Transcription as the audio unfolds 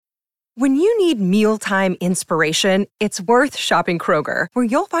When you need mealtime inspiration, it's worth shopping Kroger, where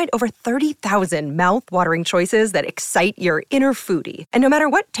you'll find over 30,000 mouth-watering choices that excite your inner foodie. And no matter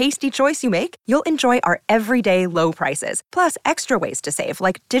what tasty choice you make, you'll enjoy our everyday low prices, plus extra ways to save,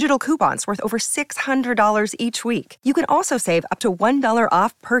 like digital coupons worth over $600 each week. You can also save up to $1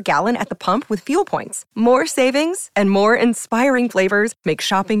 off per gallon at the pump with fuel points. More savings and more inspiring flavors make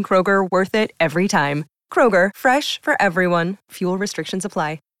shopping Kroger worth it every time. Kroger, fresh for everyone. Fuel restrictions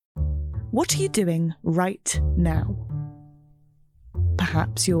apply. What are you doing right now?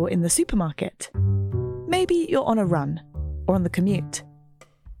 Perhaps you're in the supermarket. Maybe you're on a run or on the commute.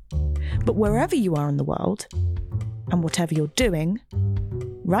 But wherever you are in the world, and whatever you're doing,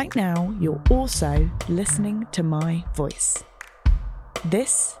 right now you're also listening to my voice.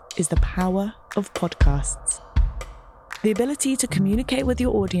 This is the power of podcasts. The ability to communicate with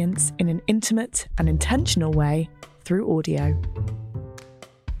your audience in an intimate and intentional way through audio.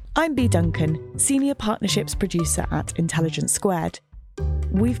 I'm Bea Duncan, Senior Partnerships Producer at Intelligence Squared.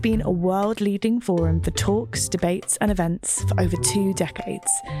 We've been a world-leading forum for talks, debates and events for over 2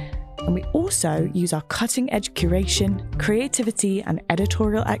 decades. And we also use our cutting-edge curation, creativity and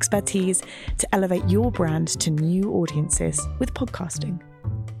editorial expertise to elevate your brand to new audiences with podcasting.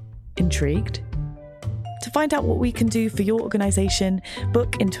 Intrigued? To find out what we can do for your organisation,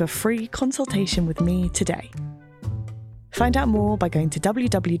 book into a free consultation with me today. Find out more by going to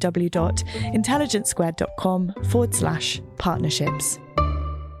www.intelligencesquared.com/partnerships.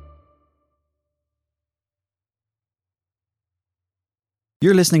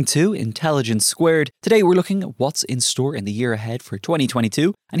 You're listening to Intelligence Squared. Today we're looking at what's in store in the year ahead for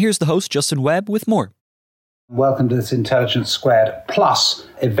 2022. And here's the host, Justin Webb, with more. Welcome to this Intelligence Squared Plus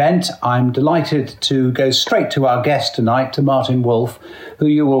event. I'm delighted to go straight to our guest tonight, to Martin Wolf, who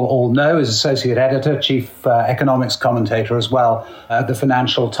you will all know as Associate Editor, Chief Economics Commentator as well at the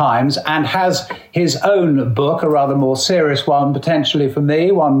Financial Times, and has his own book, a rather more serious one, potentially for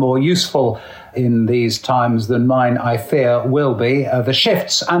me, one more useful in these times than mine, I fear, will be, The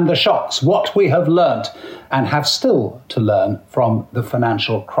Shifts and the Shocks, What We Have Learnt and Have Still to Learn from the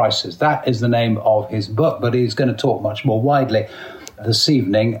Financial Crisis. That is the name of his book, but he's going to talk much more widely this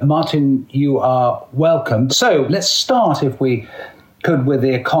evening. Martin, you are welcome. So let's start, if we could, with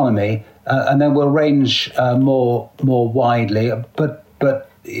the economy, and then we'll range more widely. But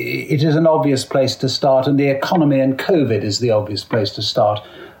it is an obvious place to start, and the economy and COVID is the obvious place to start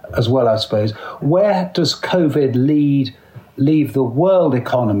as well, I suppose. Where does COVID leave the world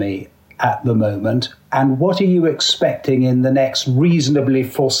economy at the moment, and what are you expecting in the next reasonably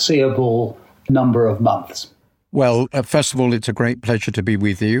foreseeable number of months? Well, first of all, it's a great pleasure to be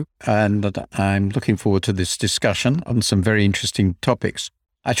with you, and I'm looking forward to this discussion on some very interesting topics.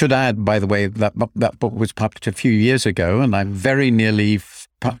 I should add, by the way, that book was published a few years ago, and I'm very nearly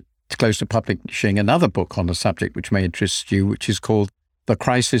close to publishing another book on the subject which may interest you, which is called The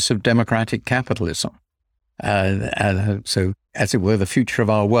Crisis of Democratic Capitalism. So, as it were, the future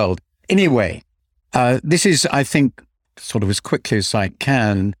of our world. Anyway, this is, I think, sort of as quickly as I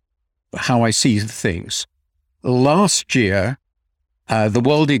can, how I see things. Last year, the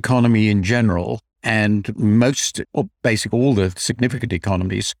world economy in general and most, or basically all the significant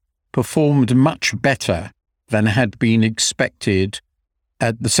economies, performed much better than had been expected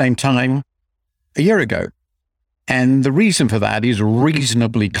at the same time a year ago. And the reason for that is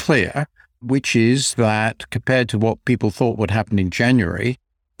reasonably clear, which is that compared to what people thought would happen in January,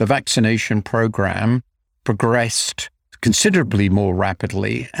 the vaccination program progressed considerably more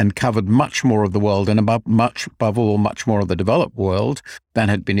rapidly and covered much more of the world, and above all, much more of the developed world than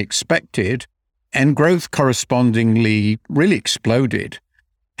had been expected. And growth correspondingly really exploded.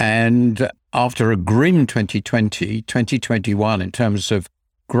 And after a grim 2020, 2021 in terms of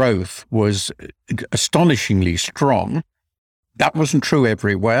growth was astonishingly strong. That wasn't true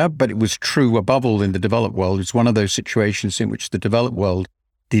everywhere, but it was true above all in the developed world. It's one of those situations in which the developed world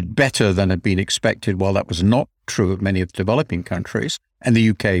did better than had been expected, while that was not true of many of the developing countries. And the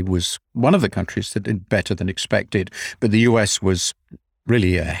UK was one of the countries that did better than expected, but the US was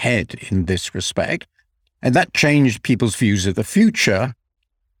really ahead in this respect. And that changed people's views of the future.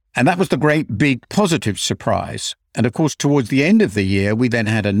 And that was the great big positive surprise. And of course, towards the end of the year, we then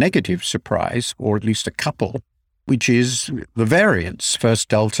had a negative surprise, or at least a couple, which is the variants, first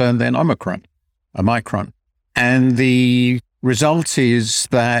Delta and then Omicron. And the result is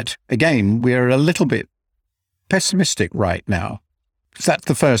that, again, we're a little bit pessimistic right now. So that's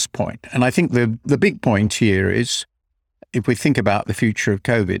the first point. And I think the big point here is, if we think about the future of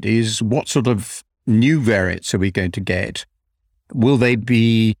COVID, is what sort of new variants are we going to get? Will they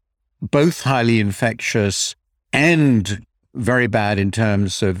be both highly infectious and very bad in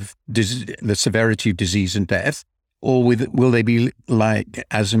terms of the severity of disease and death? Or will they be like,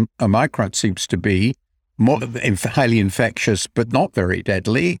 as Omicron seems to be, more highly infectious but not very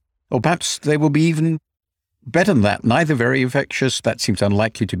deadly? Or perhaps they will be even better than that, neither very infectious, that seems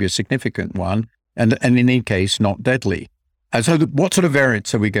unlikely to be a significant one, and in any case, not deadly. And so what sort of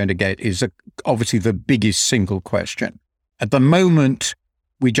variants are we going to get is obviously the biggest single question. At the moment,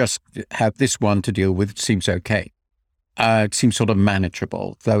 we just have this one to deal with. It seems okay. It seems sort of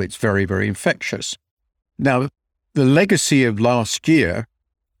manageable, though it's very, very infectious. Now, the legacy of last year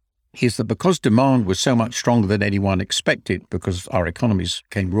is that because demand was so much stronger than anyone expected, because our economies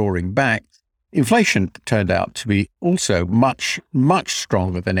came roaring back, inflation turned out to be also much, much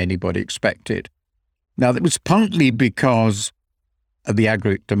stronger than anybody expected. Now, that was partly because of the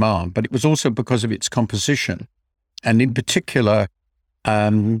aggregate demand, but it was also because of its composition. And in particular,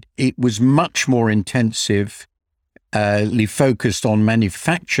 it was much more intensively focused on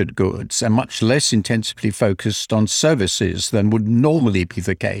manufactured goods and much less intensively focused on services than would normally be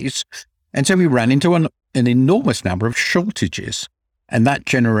the case. And so we ran into an enormous number of shortages, and that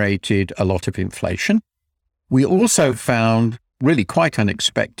generated a lot of inflation. We also found, really quite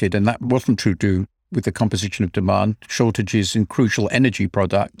unexpected, and that wasn't true with the composition of demand, shortages in crucial energy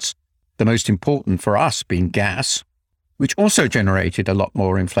products, the most important for us being gas, which also generated a lot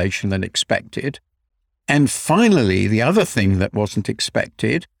more inflation than expected. And finally, the other thing that wasn't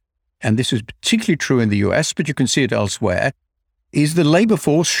expected, and this is particularly true in the US, but you can see it elsewhere, is the labor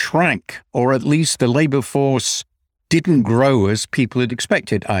force shrank, or at least the labor force didn't grow as people had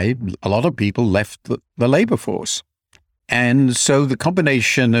expected. A lot of people left the labor force. And so the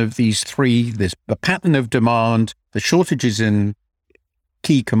combination of these three, the pattern of demand, the shortages in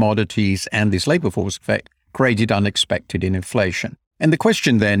key commodities, and this labor force effect created unexpected inflation. And the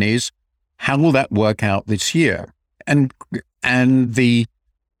question then is, how will that work out this year? And there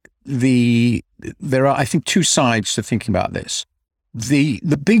are, I think, two sides to thinking about this. The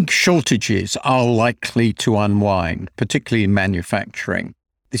big shortages are likely to unwind, particularly in manufacturing.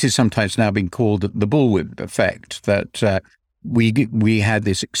 This is sometimes now being called the bullwhip effect, that we had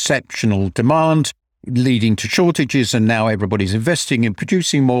this exceptional demand leading to shortages, and now everybody's investing in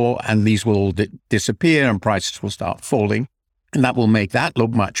producing more, and these will all disappear and prices will start falling, and that will make that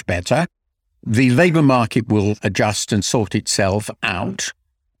look much better. The labor market will adjust and sort itself out,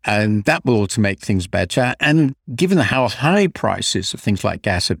 and that will also make things better. And given how high prices of things like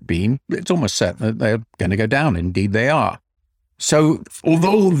gas have been, it's almost certain that they're going to go down. Indeed, they are. So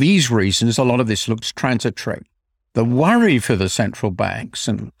although these reasons, a lot of this looks transitory, the worry for the central banks,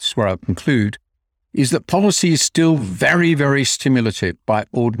 and this is where I'll conclude, is that policy is still very, very stimulative by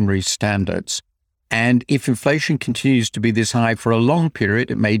ordinary standards. And if inflation continues to be this high for a long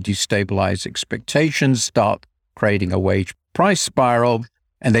period, it may destabilize expectations, start creating a wage price spiral,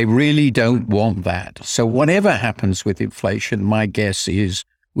 and they really don't want that. So whatever happens with inflation, my guess is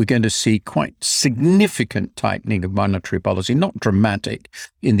we're going to see quite significant tightening of monetary policy, not dramatic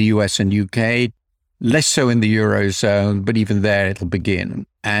in the US and UK, less so in the Eurozone, but even there it'll begin.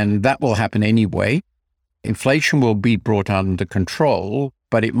 And that will happen anyway. Inflation will be brought under control,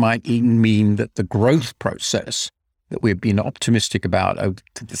 but it might even mean that the growth process that we've been optimistic about over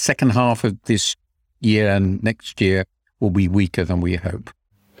the second half of this year and next year will be weaker than we hope.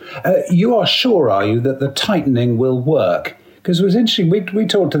 You are sure, are you, that the tightening will work? Because it was interesting, we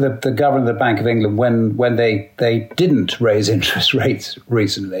talked to the governor of the Bank of England when they didn't raise interest rates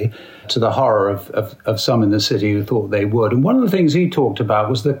recently, to the horror of some in the city who thought they would. And one of the things he talked about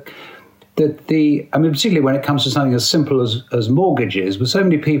was particularly when it comes to something as simple as mortgages, but so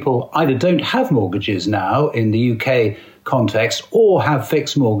many people either don't have mortgages now in the UK context or have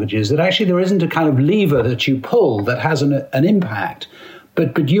fixed mortgages, that actually there isn't a kind of lever that you pull that has an impact.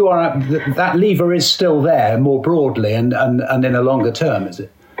 But that lever is still there more broadly and in a longer term, is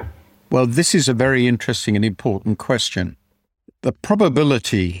it? Well, this is a very interesting and important question. The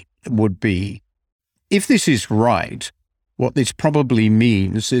probability would be, if this is right, what this probably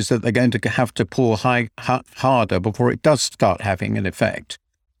means is that they're going to have to pull harder before it does start having an effect.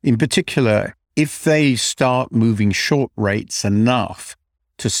 In particular, if they start moving short rates enough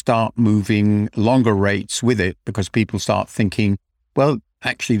to start moving longer rates with it, because people start thinking, well,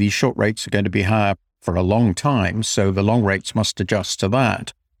 actually, these short rates are going to be higher for a long time, so the long rates must adjust to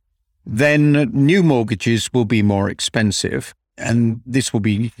that, then new mortgages will be more expensive. And this will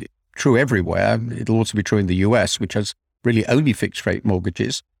be true everywhere. It'll also be true in the US, which has really only fixed rate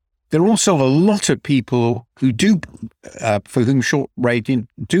mortgages. There are also a lot of people who for whom short rate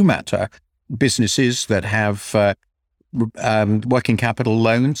do matter. Businesses that have working capital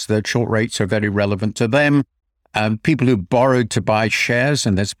loans, that short rates are very relevant to them. People who borrowed to buy shares,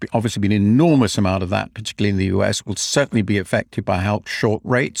 and there's obviously been an enormous amount of that, particularly in the US, will certainly be affected by how short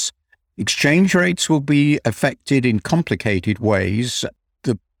rates. Exchange rates will be affected in complicated ways.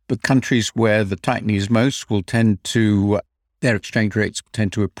 The countries where the tightening is most will tend to, their exchange rates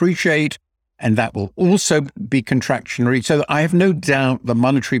tend to appreciate, and that will also be contractionary. So I have no doubt the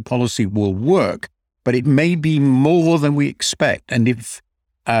monetary policy will work, but it may be more than we expect. And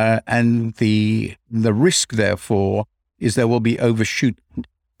the risk, therefore, is there will be overshooting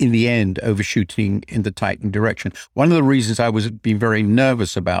in the tightening direction. One of the reasons I was being very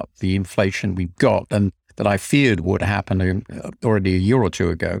nervous about the inflation we've got, and that I feared would happen already a year or two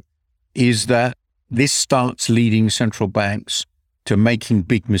ago, is that this starts leading central banks to making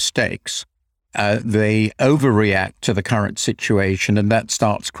big mistakes. They overreact to the current situation, and that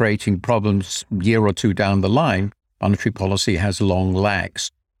starts creating problems a year or two down the line. Monetary policy has long lags.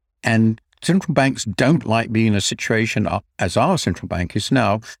 And central banks don't like being in a situation, as our central bank is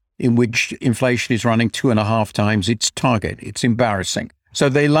now, in which inflation is running 2.5 times its target. It's embarrassing. So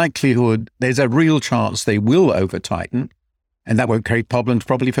there's a real chance they will over-tighten, and that won't create problems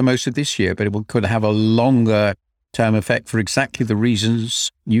probably for most of this year, but it could have a longer term effect for exactly the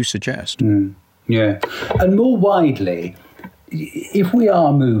reasons you suggest. Yeah. And more widely, if we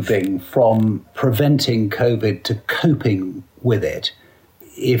are moving from preventing COVID to coping with it,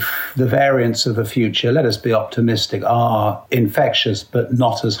 if the variants of the future, let us be optimistic, are infectious but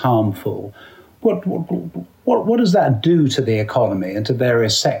not as harmful, what does that do to the economy and to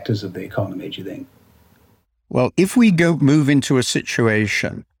various sectors of the economy, do you think? Well, if we move into a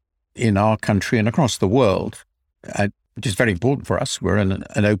situation in our country and across the world, which is very important for us, we're in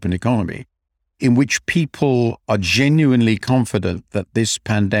an open economy, in which people are genuinely confident that this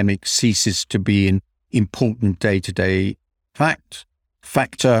pandemic ceases to be an important day-to-day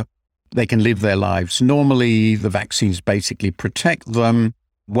factor, they can live their lives normally, the vaccines basically protect them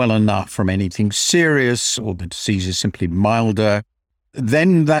well enough from anything serious, or the disease is simply milder,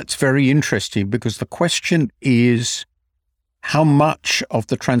 then that's very interesting, because the question is how much of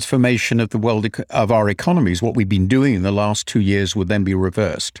the transformation of the world, of our economies, what we've been doing in the last 2 years, will then be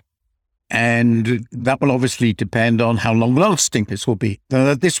reversed. And that will obviously depend on how long-lasting this will be.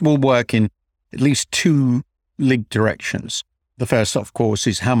 This will work in at least two linked directions. The first, of course,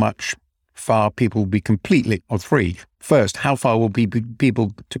 is how far people will be completely, or three. First, how far will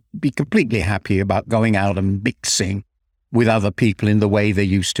people to be completely happy about going out and mixing with other people in the way they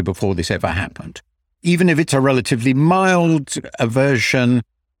used to before this ever happened? Even if it's a relatively mild aversion,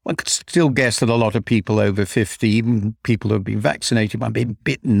 one could still guess that a lot of people over 50, even people who have been vaccinated, might be a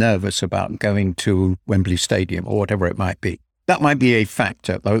bit nervous about going to Wembley Stadium or whatever it might be. That might be a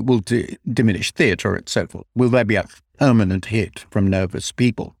factor, though it will diminish theatre and so forth. Will there be a permanent hit from nervous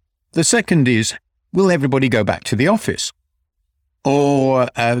people? The second is, will everybody go back to the office? Or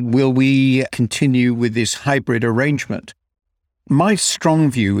will we continue with this hybrid arrangement? My strong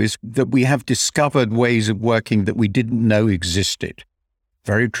view is that we have discovered ways of working that we didn't know existed.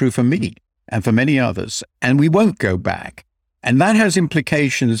 Very true for me and for many others. And we won't go back. And that has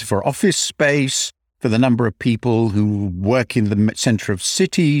implications for office space, for the number of people who work in the centre of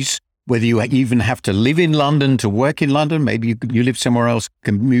cities, whether you even have to live in London to work in London. Maybe you live somewhere else,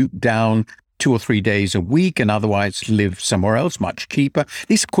 commute down 2 or 3 days a week and otherwise live somewhere else, much cheaper.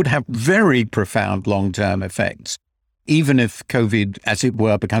 This could have very profound long-term effects, even if COVID, as it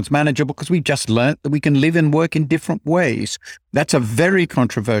were, becomes manageable, because we've just learnt that we can live and work in different ways. That's a very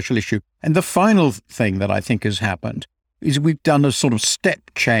controversial issue. And the final thing that I think has happened is we've done a sort of step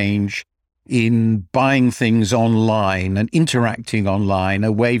change in buying things online and interacting online,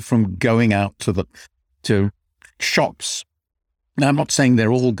 away from going out to shops. Now, I'm not saying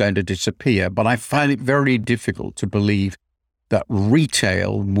they're all going to disappear, but I find it very difficult to believe that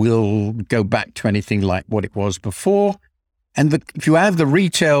retail will go back to anything like what it was before. And if you add the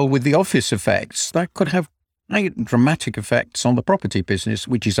retail with the office effects, that could have dramatic effects on the property business,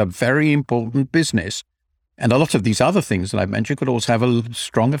 which is a very important business. And a lot of these other things that I've mentioned could also have a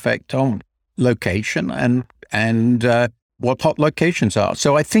strong effect on location and what hot locations are.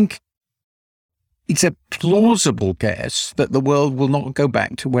 So I think it's a plausible guess that the world will not go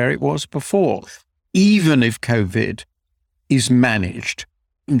back to where it was before, even if COVID is managed.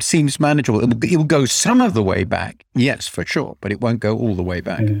 It seems manageable. It will go some of the way back, yes, for sure, but it won't go all the way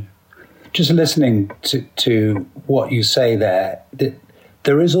back. Just listening to what you say there,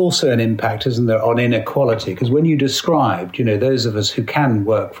 there is also an impact, isn't there, on inequality? Because when you described, those of us who can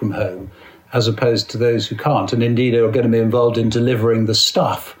work from home as opposed to those who can't, and indeed are going to be involved in delivering the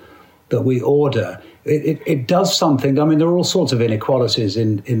stuff that we order, it does something. I mean, there are all sorts of inequalities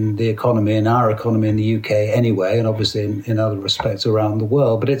in the economy, in our economy in the UK anyway, and obviously in other respects around the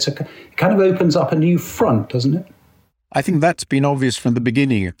world. But it kind of opens up a new front, doesn't it? I think that's been obvious from the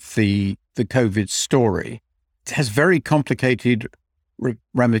beginning of the COVID story. It has very complicated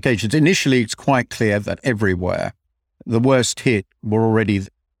ramifications. Initially, it's quite clear that everywhere the worst hit were already,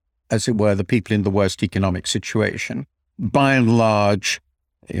 as it were, the people in the worst economic situation. By and large,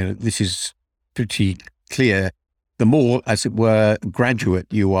 this is pretty clear. The more, as it were, graduate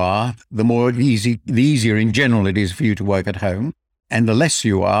you are, the easier in general it is for you to work at home. And the less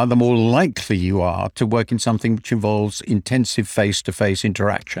you are, the more likely you are to work in something which involves intensive face-to-face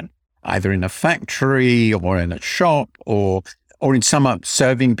interaction, either in a factory or in a shop or in some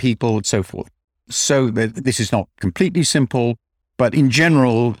serving people and so forth. So this is not completely simple, but in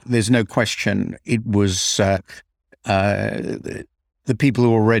general, there's no question it was the people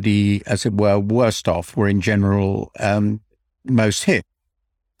who were already, as it were, worst off were in general most hit.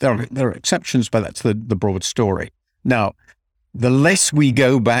 There are exceptions, but that's the broad story. Now, the less we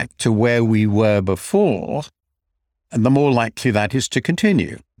go back to where we were before, and the more likely that is to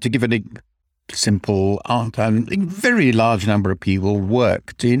continue. To give a simple answer, a very large number of people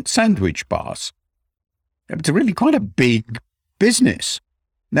worked in sandwich bars. It's really quite a big business.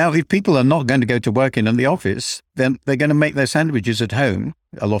 Now, if people are not going to go to work in the office, then they're going to make their sandwiches at home,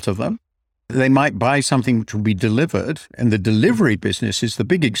 a lot of them. They might buy something which will be delivered, and the delivery business is the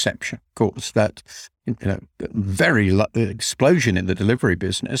big exception, of course, that very explosion in the delivery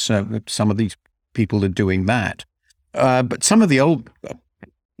business. Some of these people are doing that. But some of the old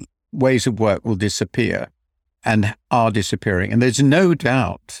ways of work will disappear and are disappearing. And there's no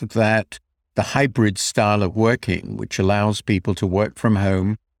doubt that the hybrid style of working, which allows people to work from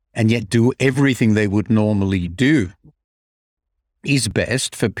home and yet do everything they would normally do, is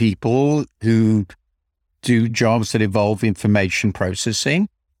best for people who do jobs that involve information processing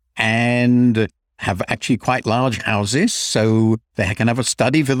and have actually quite large houses, so they can have a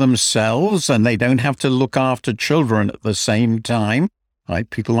study for themselves and they don't have to look after children at the same time, right?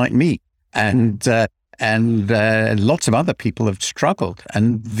 People like me. And lots of other people have struggled,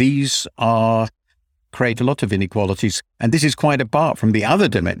 and these create a lot of inequalities. And this is quite apart from the other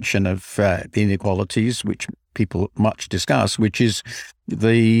dimension of the inequalities, which people much discuss, which is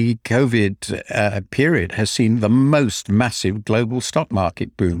the COVID period has seen the most massive global stock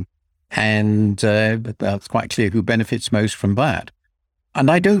market boom. And it's quite clear who benefits most from that. And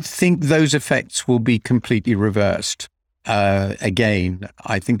I don't think those effects will be completely reversed. Again,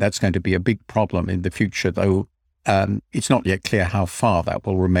 I think that's going to be a big problem in the future, though it's not yet clear how far that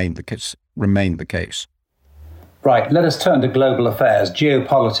will remain the case. Right, let us turn to global affairs,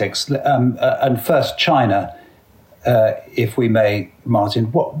 geopolitics, and first China, if we may, Martin.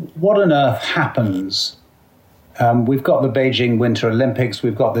 What on earth happens? We've got the Beijing Winter Olympics.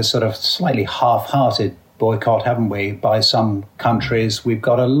 We've got this sort of slightly half-hearted boycott, haven't we, by some countries. We've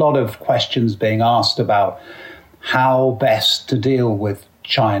got a lot of questions being asked about how best to deal with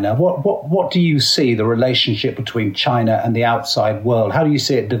China. What do you see the relationship between China and the outside world? How do you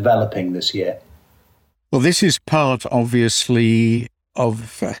see it developing this year? Well, this is part, obviously,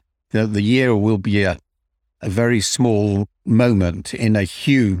 of the year will be a very small moment in a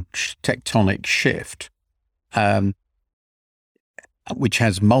huge tectonic shift, which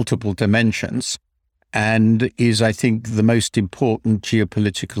has multiple dimensions and is, I think, the most important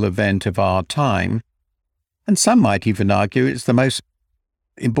geopolitical event of our time. And some might even argue it's the most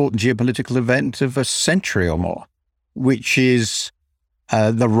important geopolitical event of a century or more, which is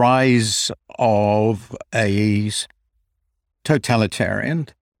the rise of a totalitarian,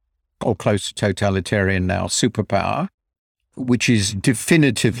 or close to totalitarian now, superpower, which is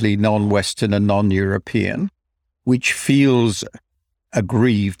definitively non-Western and non-European, which feels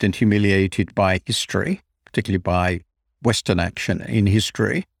aggrieved and humiliated by history, particularly by Western action in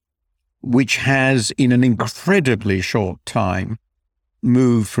history, which has, in an incredibly short time,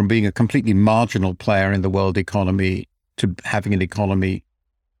 moved from being a completely marginal player in the world economy to having an economy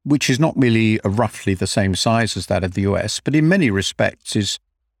which is not merely roughly the same size as that of the US, but in many respects is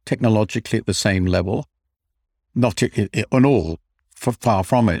technologically at the same level, not on all, far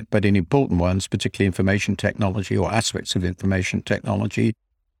from it, but in important ones, particularly information technology or aspects of information technology,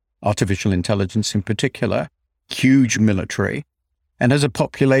 artificial intelligence in particular, huge military, and has a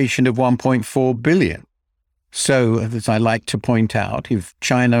population of 1.4 billion. So, as I like to point out, if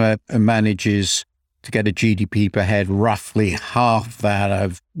China manages to get a GDP per head roughly half that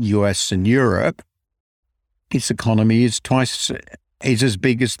of US and Europe, its economy is as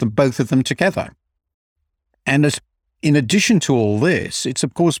big as both of them together. And as in addition to all this, it's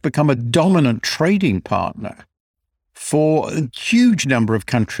of course become a dominant trading partner for a huge number of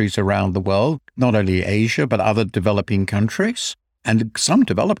countries around the world, not only Asia, but other developing countries and some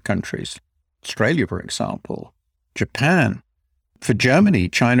developed countries. Australia, for example, Japan. For Germany,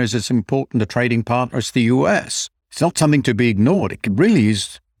 China is as important a trading partner as the US. It's not something to be ignored. It really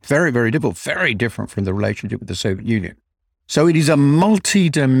is very, very difficult, very different from the relationship with the Soviet Union. So it is a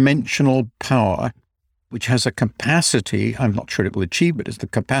multi-dimensional power which has a capacity, I'm not sure it will achieve, but it's the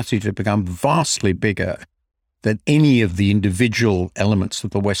capacity to become vastly bigger than any of the individual elements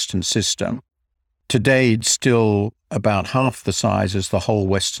of the Western system. Today, it's still about half the size as the whole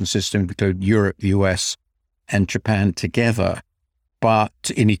Western system, including Europe, the US, and Japan together,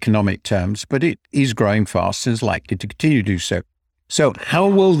 but in economic terms, but it is growing fast and is likely to continue to do so. So how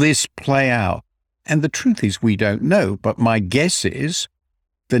will this play out? And the truth is we don't know, but my guess is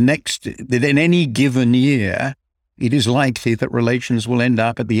that in any given year, it is likely that relations will end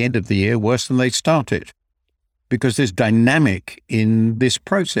up at the end of the year worse than they started, because there's dynamic in this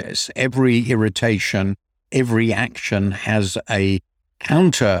process. Every irritation, every action has a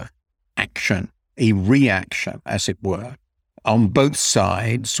counter action, a reaction, as it were, on both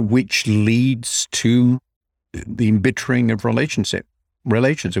sides, which leads to the embittering of relations. And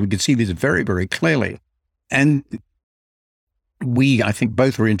we can see this very, very clearly. And we, I think,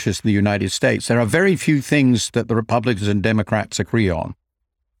 both are interested in the United States. There are very few things that the Republicans and Democrats agree on.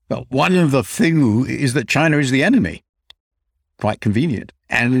 But one of the things is that China is the enemy. Quite convenient.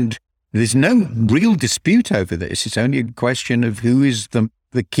 And there's no real dispute over this. It's only a question of who is the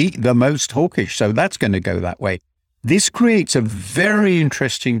most hawkish. So that's going to go that way. This creates a very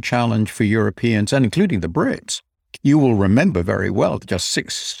interesting challenge for Europeans, and including the Brits. You will remember very well, just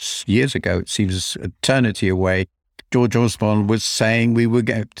 6 years ago, it seems eternity away, George Osborne was saying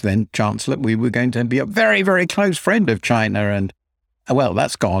then Chancellor, we were going to be a very, very close friend of China. And well,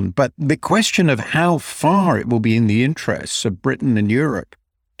 that's gone. But the question of how far it will be in the interests of Britain and Europe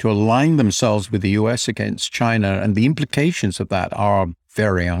to align themselves with the US against China and the implications of that are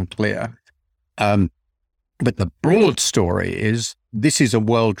very unclear. But the broad story is this is a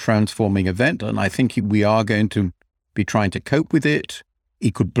world transforming event. And I think we are going to be trying to cope with it.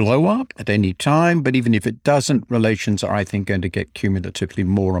 It could blow up at any time, but even if it doesn't, relations are, I think, going to get cumulatively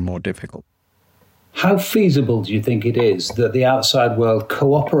more and more difficult. How feasible do you think it is that the outside world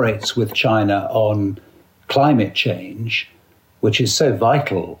cooperates with China on climate change, which is so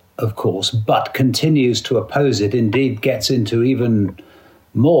vital, of course, but continues to oppose it, indeed gets into even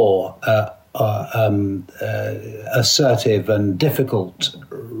more assertive and difficult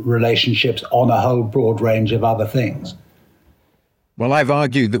relationships on a whole broad range of other things? Well, I've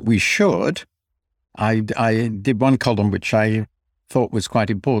argued that we should. I did one column which I thought was quite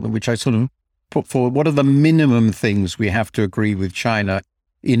important, which I sort of put forward. What are the minimum things we have to agree with China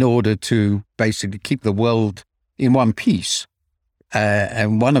in order to basically keep the world in one piece?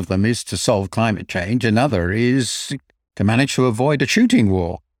 And one of them is to solve climate change. Another is to manage to avoid a shooting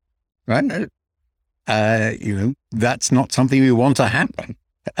war. Right? That's not something we want to happen.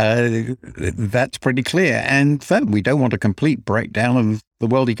 That's pretty clear. And third, we don't want a complete breakdown of the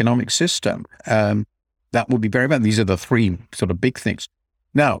world economic system. That would be very bad. These are the three sort of big things.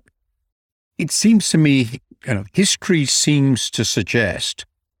 Now, it seems to me, history seems to suggest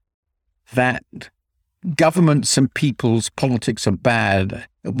that governments and people's politics are bad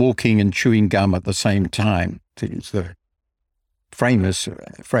at walking and chewing gum at the same time. It's the famous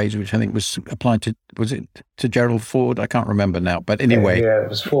phrase, which I think was applied to Gerald Ford? I can't remember now, but anyway. Yeah, it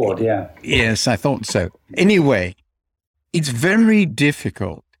was Ford, yeah. Yes, I thought so. Anyway, it's very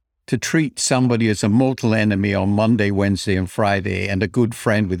difficult to treat somebody as a mortal enemy on Monday, Wednesday, and Friday, and a good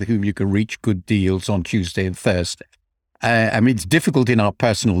friend with whom you can reach good deals on Tuesday and Thursday. It's difficult in our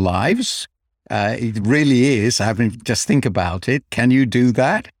personal lives. It really is. Just think about it. Can you do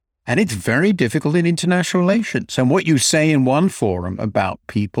that? And it's very difficult in international relations. And what you say in one forum about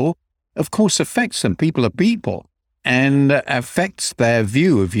people, of course, affects them. People are people, and affects their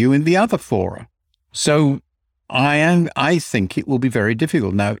view of you in the other forum. So I think it will be very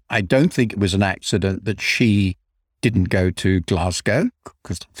difficult. Now, I don't think it was an accident that Xi didn't go to Glasgow,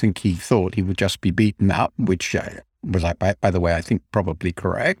 because I think he thought he would just be beaten up, which was, by the way, I think probably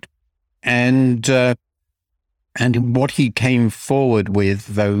correct. And what he came forward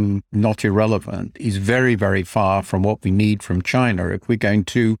with, though not irrelevant, is very, very far from what we need from China if we're going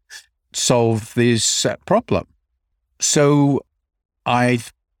to solve this problem. So I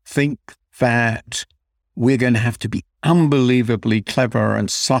think that we're going to have to be unbelievably clever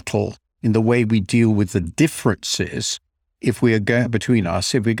and subtle in the way we deal with the differences if we are going between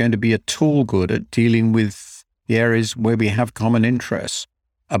us, if we're going to be at all good at dealing with the areas where we have common interests.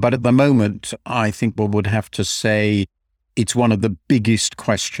 But at the moment, I think we would have to say it's one of the biggest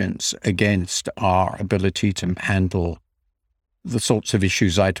questions against our ability to handle the sorts of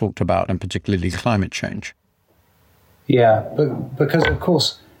issues I talked about, and particularly climate change. Yeah, but because, of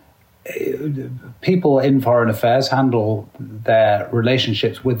course, people in foreign affairs handle their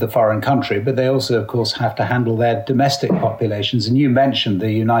relationships with the foreign country, but they also, of course, have to handle their domestic populations. And you mentioned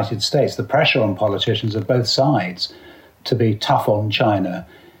the United States, the pressure on politicians of both sides to be tough on China,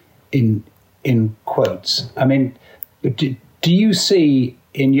 in quotes. I mean, do you see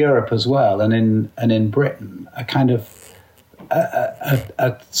in Europe as well, and in Britain, a kind of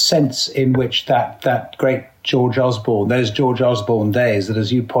a sense in which that great George Osborne, those George Osborne days that,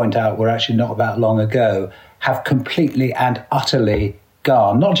 as you point out, were actually not that long ago, have completely and utterly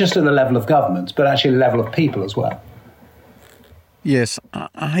gone, not just at the level of governments, but actually the level of people as well? Yes,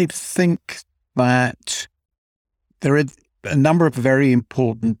 I think that there are a number of very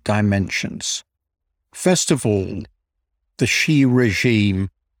important dimensions. First of all, the Xi regime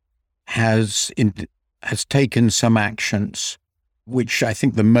has taken some actions, which I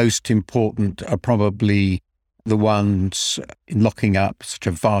think the most important are probably the ones in locking up such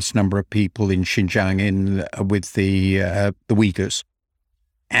a vast number of people in Xinjiang with the Uyghurs.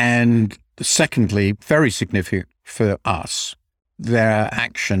 And secondly, very significant for us, their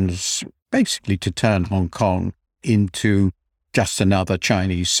actions basically to turn Hong Kong into just another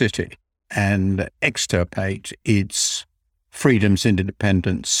Chinese city and extirpate its freedoms and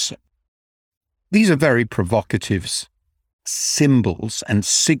independence. These are very provocative symbols and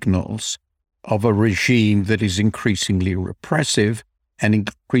signals of a regime that is increasingly repressive and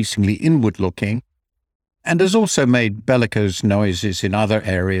increasingly inward-looking, and has also made bellicose noises in other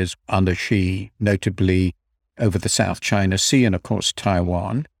areas under Xi, notably over the South China Sea and, of course,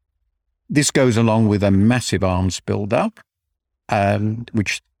 Taiwan. This goes along with a massive arms build-up,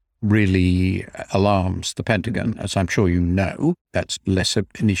 which really alarms the Pentagon, as I'm sure you know. That's less of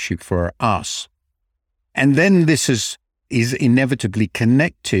an issue for us. And then this is inevitably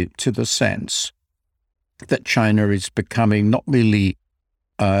connected to the sense that China is becoming not merely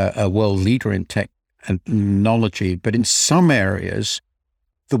a world leader in technology, but in some areas,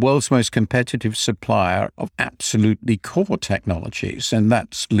 the world's most competitive supplier of absolutely core technologies. And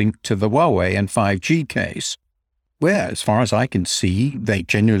that's linked to the Huawei and 5G case, where, as far as I can see, they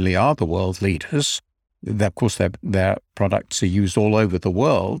genuinely are the world leaders. Of course, their products are used all over the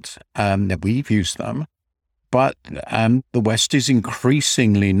world, that we've used them. But the West is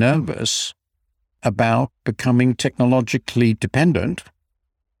increasingly nervous about becoming technologically dependent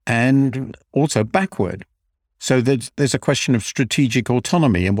and also backward. So there's a question of strategic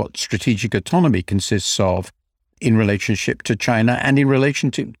autonomy and what strategic autonomy consists of in relationship to China and in relation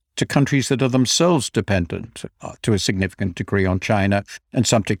to countries that are themselves dependent to a significant degree on China and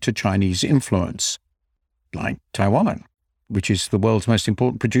subject to Chinese influence, like Taiwan, which is the world's most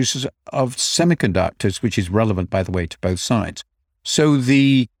important producer of semiconductors, which is relevant, by the way, to both sides. So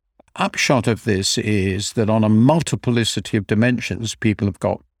the upshot of this is that on a multiplicity of dimensions, people have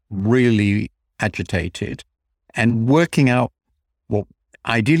got really agitated, and working out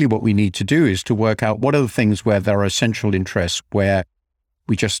ideally what we need to do is to work out what are the things where there are essential interests where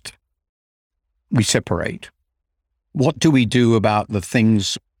we separate. What do we do about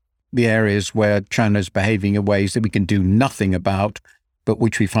the areas where China is behaving in ways that we can do nothing about, but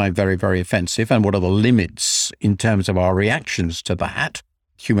which we find very, very offensive? And what are the limits in terms of our reactions to that,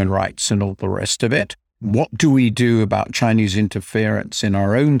 human rights and all the rest of it? What do we do about Chinese interference in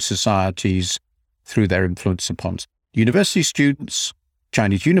our own societies through their influence upon university students,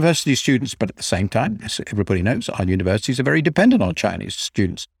 Chinese university students, but at the same time, as everybody knows, our universities are very dependent on Chinese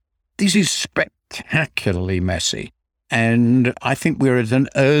students. This is spectacularly messy. And I think we're at an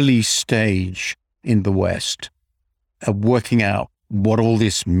early stage in the West of working out what all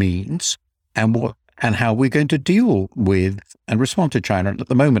this means and how we're going to deal with and respond to China. And at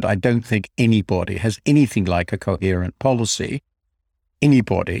the moment, I don't think anybody has anything like a coherent policy.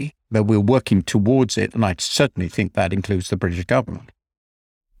 Anybody, but we're working towards it. And I certainly think that includes the British government.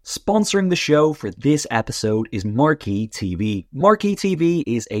 Sponsoring the show for this episode is Marquee TV. Marquee TV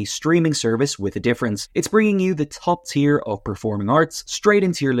is a streaming service with a difference. It's bringing you the top tier of performing arts straight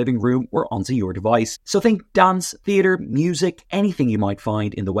into your living room or onto your device. So think dance, theatre, music, anything you might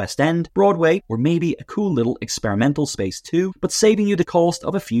find in the West End, Broadway, or maybe a cool little experimental space too, but saving you the cost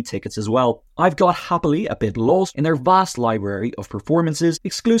of a few tickets as well. I've got happily a bit lost in their vast library of performances,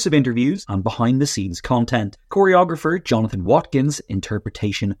 exclusive interviews, and behind-the-scenes content. Choreographer Jonathan Watkins'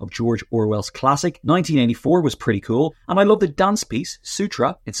 interpretation adaptation of George Orwell's classic 1984 was pretty cool, and I love the dance piece,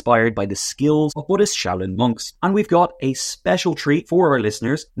 Sutra, inspired by the skills of Buddhist Shaolin monks. And we've got a special treat for our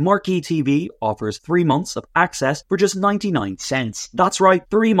listeners. Marquee TV offers 3 months of access for just 99 cents. That's right,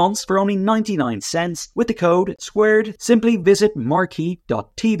 3 months for only 99 cents with the code SQUARED. Simply visit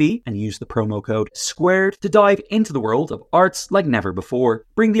marquee.tv and use the promo code SQUARED to dive into the world of arts like never before.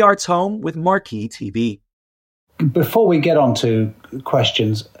 Bring the arts home with Marquee TV. Before we get on to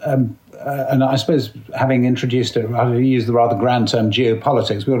questions, and I suppose having introduced it, I use the rather grand term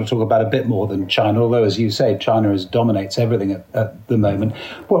geopolitics, we ought to talk about a bit more than China, although, as you say, China dominates everything at the moment.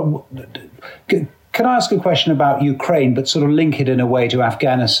 Well, can I ask a question about Ukraine, but sort of link it in a way to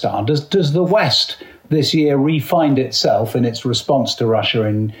Afghanistan? Does the West this year re-find itself in its response to Russia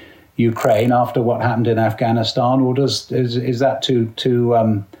in Ukraine after what happened in Afghanistan, or is that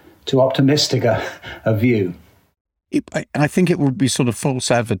too optimistic a view? I think it would be sort of false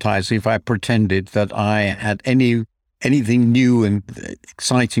advertising if I pretended that I had anything new and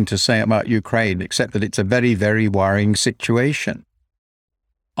exciting to say about Ukraine, except that it's a very, very worrying situation.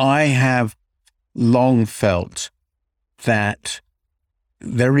 I have long felt that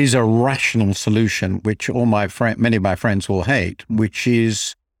there is a rational solution, which many of my friends will hate, which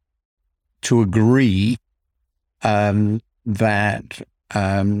is to agree that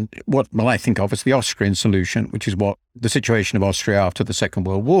what I think of as the Austrian solution, which is what the situation of Austria after the Second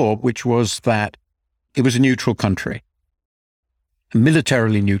World War, which was that it was a neutral country,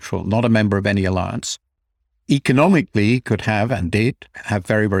 militarily neutral, not a member of any alliance, economically could have and did have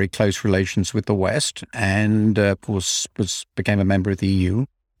very, very close relations with the West, and became a member of the EU,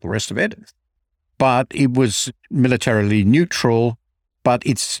 the rest of it. But it was militarily neutral, but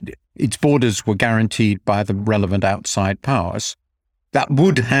its borders were guaranteed by the relevant outside powers. That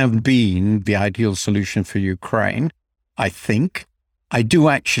would have been the ideal solution for Ukraine, I think. I do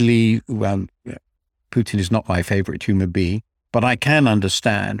actually, Putin is not my favorite human being, but I can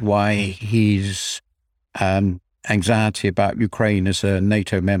understand why his anxiety about Ukraine as a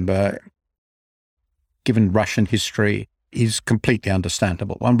NATO member, given Russian history, is completely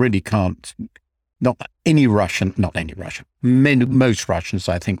understandable. One really can't, most Russians,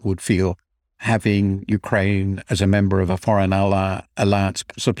 I think, would feel having Ukraine as a member of a foreign alliance,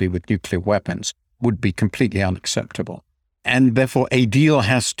 possibly with nuclear weapons, would be completely unacceptable. And therefore, a deal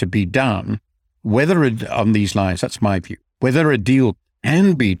has to be done, on these lines, that's my view, whether a deal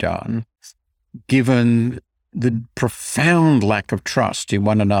can be done, given the profound lack of trust in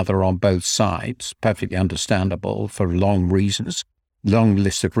one another on both sides, perfectly understandable for long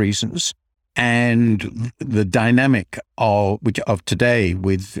list of reasons, and the dynamic of today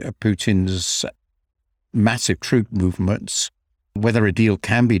with Putin's massive troop movements, whether a deal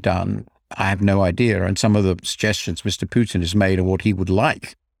can be done, I have no idea. And some of the suggestions Mr. Putin has made are what he would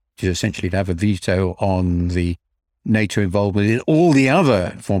like, which is essentially to have a veto on the NATO involvement in all the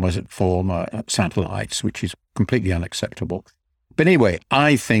other former satellites, which is completely unacceptable. But anyway,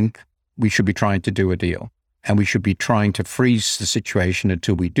 I think we should be trying to do a deal, and we should be trying to freeze the situation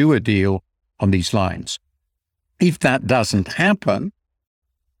until we do a deal on these lines. If that doesn't happen,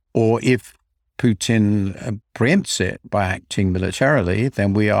 or if Putin preempts it by acting militarily,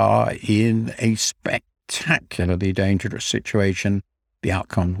 then we are in a spectacularly dangerous situation, the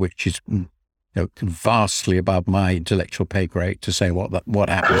outcome which is vastly above my intellectual pay grade to say what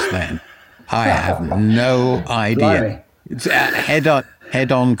happens then. I have no idea. It's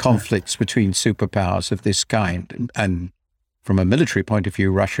head-on conflicts between superpowers of this kind, and from a military point of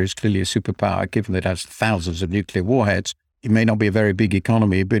view, Russia is clearly a superpower, given that it has thousands of nuclear warheads. It may not be a very big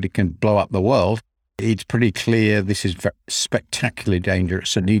economy, but it can blow up the world. It's pretty clear this is spectacularly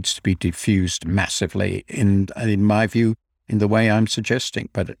dangerous and needs to be diffused massively, in my view, in the way I'm suggesting,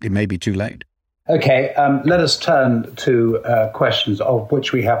 but it may be too late. Okay, let us turn to questions, of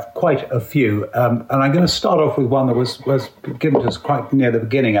which we have quite a few. And I'm going to start off with one that was given to us quite near the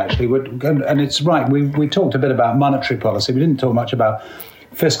beginning, actually. And it's right, we talked a bit about monetary policy. We didn't talk much about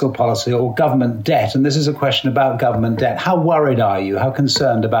fiscal policy or government debt. And this is a question about government debt. How worried are you? How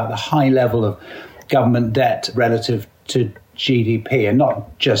concerned about the high level of government debt relative to GDP? And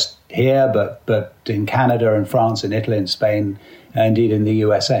not just here, but in Canada and France and Italy and Spain, and indeed in the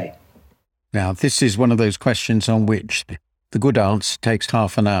USA. Now, this is one of those questions on which the good answer takes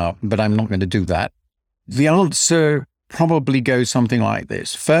half an hour, but I'm not going to do that. The answer probably goes something like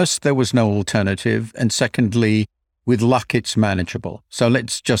this. First, there was no alternative. And secondly, with luck, it's manageable. So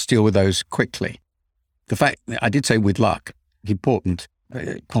let's just deal with those quickly. The fact, I did say with luck, important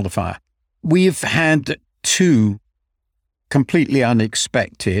qualifier. We've had two completely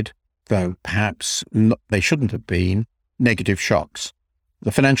unexpected, though perhaps they shouldn't have been, negative shocks.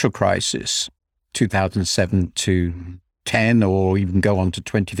 the financial crisis, 2007 to 10, or even go on to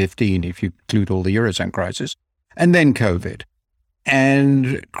 2015 if you include all the Eurozone crisis, and then COVID.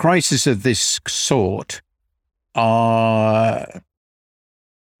 And crises of this sort are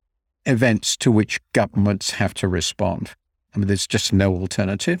events to which governments have to respond. I mean, there's just no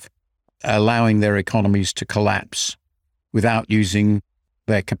alternative. Allowing their economies to collapse without using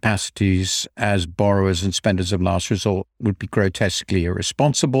their capacities as borrowers and spenders of last resort would be grotesquely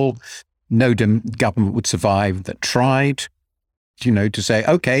irresponsible. No government would survive that tried, to say,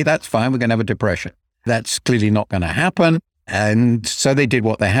 okay, that's fine, we're going to have a depression. That's clearly not going to happen. And so they did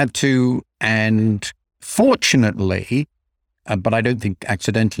what they had to. And fortunately, but I don't think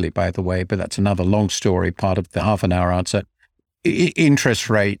accidentally, by the way, but that's another long story, part of the half an hour answer, interest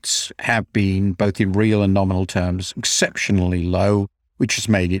rates have been, both in real and nominal terms, exceptionally low, which has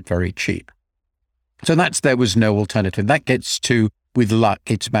made it very cheap. So there was no alternative. That gets to, with luck,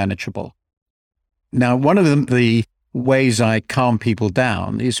 it's manageable. Now, one of the ways I calm people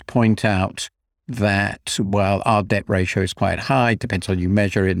down is point out that, well, our debt ratio is quite high. Depends on how you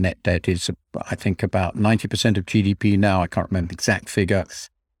measure it. Net debt is, I think, about 90% of GDP now. I can't remember the exact figure.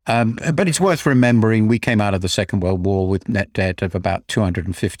 But it's worth remembering we came out of the Second World War with net debt of about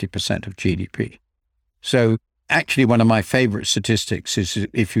 250% of GDP. So actually, one of my favorite statistics is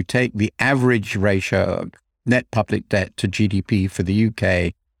if you take the average ratio of net public debt to GDP for the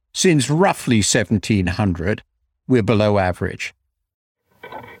UK, since roughly 1700, we're below average.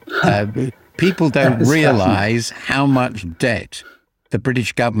 People don't realize how much debt the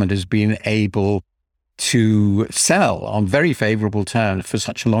British government has been able to sell on very favorable terms for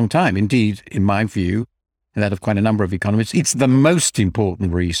such a long time. Indeed, in my view, and that of quite a number of economists, it's the most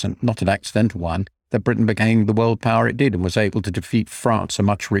important reason, not an accidental one, that Britain became the world power it did and was able to defeat France, a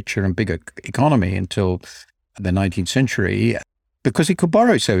much richer and bigger economy, until the 19th century, because it could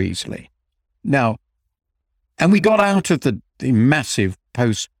borrow so easily. Now, and we got out of the massive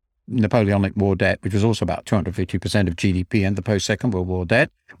post-Napoleonic War debt, which was also about 250% of GDP, and the post-Second World War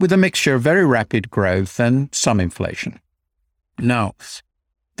debt, with a mixture of very rapid growth and some inflation. Now,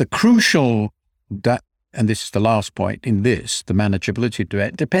 the crucial, and this is the last point in this, the manageability of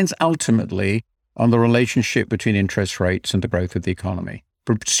debt, depends ultimately on the relationship between interest rates and the growth of the economy.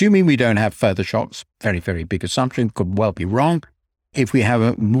 Assuming we don't have further shocks, very, very big assumption, could well be wrong. If we have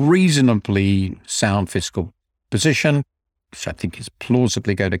a reasonably sound fiscal position, which I think is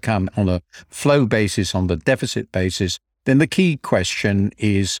plausibly going to come on a flow basis, on the deficit basis, then the key question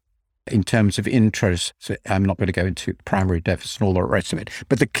is, in terms of interest, so I'm not going to go into primary deficit and all the rest of it,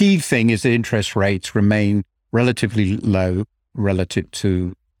 but the key thing is that interest rates remain relatively low relative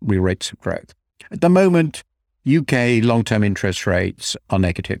to real rates of growth. At the moment, UK long-term interest rates are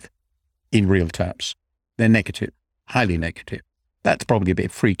negative in real terms. They're negative, highly negative. That's probably a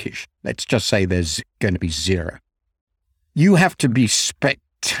bit freakish. Let's just say there's going to be zero. You have to be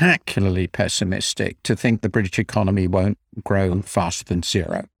spectacularly pessimistic to think the British economy won't grow faster than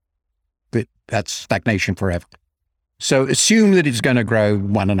zero. But that's stagnation forever. So assume that it's going to grow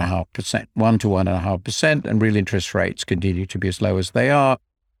 1.5%, 1 to 1.5%, and real interest rates continue to be as low as they are.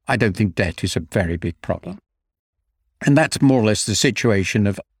 I don't think debt is a very big problem. And that's more or less the situation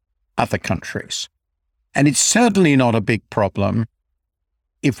of other countries. And it's certainly not a big problem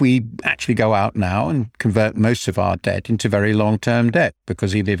if we actually go out now and convert most of our debt into very long-term debt,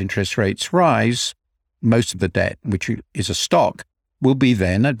 because even if interest rates rise, most of the debt, which is a stock, will be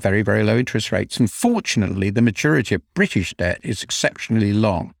then at very, very low interest rates. And fortunately, the maturity of British debt is exceptionally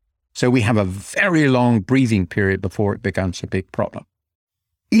long. So we have a very long breathing period before it becomes a big problem.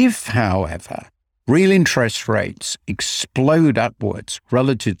 If, however, real interest rates explode upwards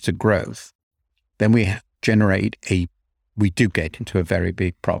relative to growth, then we do get into a very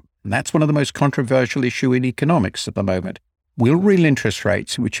big problem. And that's one of the most controversial issues in economics at the moment. Will real interest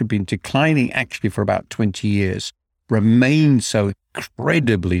rates, which have been declining actually for about 20 years, remain so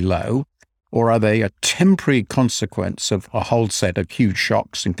incredibly low, or are they a temporary consequence of a whole set of huge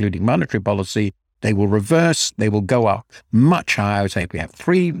shocks, including monetary policy? They will reverse, they will go up much higher. Say if we have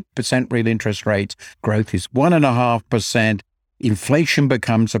 3% real interest rates, growth is 1.5%, inflation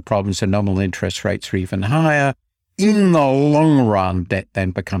becomes a problem, so nominal interest rates are even higher. In the long run, debt then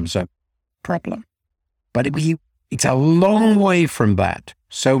becomes a problem. But it's a long way from that.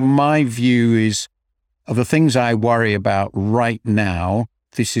 So my view is, of the things I worry about right now,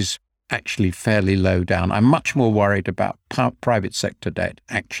 this is actually fairly low down. I'm much more worried about private sector debt,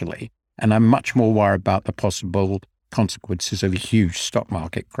 actually. And I'm much more worried about the possible consequences of a huge stock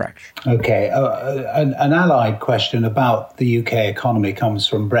market crash. Okay. An allied question about the UK economy comes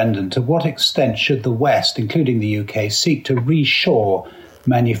from Brendan. To what extent should the West, including the UK, seek to reshore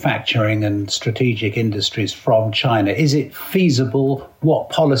manufacturing and strategic industries from China. Is it feasible? What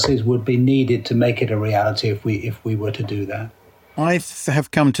policies would be needed to make it a reality if we were to do that? I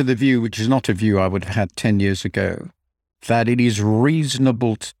have come to the view, which is not a view I would have had 10 years ago, that it is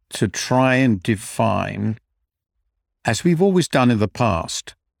reasonable to try and define, as we've always done in the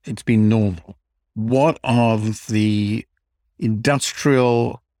past, it's been normal, what are the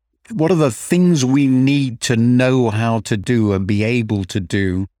things we need to know how to do and be able to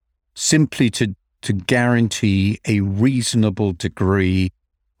do simply to guarantee a reasonable degree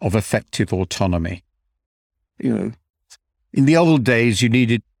of effective autonomy. In the old days, you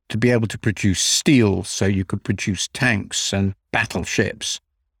needed to be able to produce steel so you could produce tanks and battleships.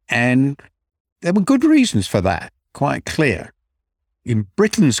 And there were good reasons for that, quite clear. In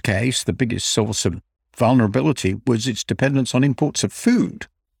Britain's case, the biggest source of vulnerability was its dependence on imports of food,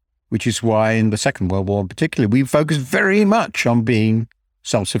 which is why in the Second World War in particular, we focused very much on being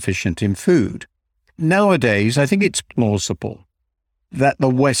self-sufficient in food. Nowadays, I think it's plausible that the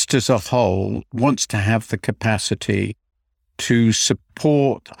West as a whole wants to have the capacity to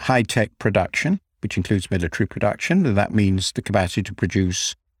support high-tech production, which includes military production, and that means the capacity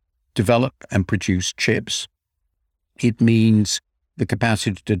to develop and produce chips. It means the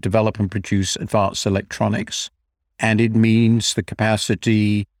capacity to develop and produce advanced electronics, and it means the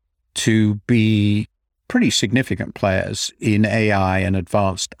capacity to be pretty significant players in AI and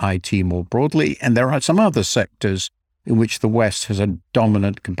advanced IT more broadly. And there are some other sectors in which the West has a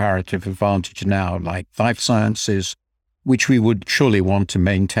dominant comparative advantage now, like life sciences, which we would surely want to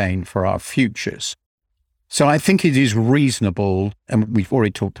maintain for our futures. So I think it is reasonable, and we've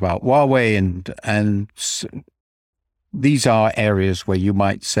already talked about Huawei, and these are areas where you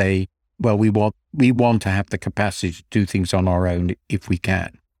might say, well, we want to have the capacity to do things on our own if we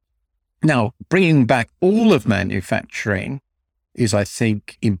can. Now, bringing back all of manufacturing is, I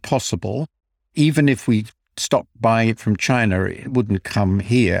think, impossible. Even if we stopped buying it from China, it wouldn't come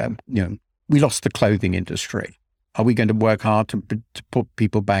here. We lost the clothing industry. Are we going to work hard to put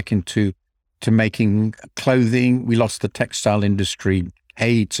people back into making clothing? We lost the textile industry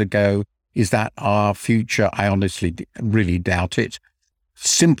decades ago. Is that our future? I honestly really doubt it.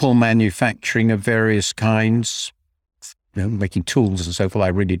 Simple manufacturing of various kinds, making tools and so forth, I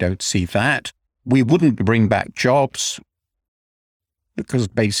really don't see that. We wouldn't bring back jobs because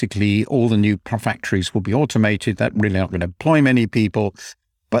basically all the new factories will be automated. That really not going to employ many people.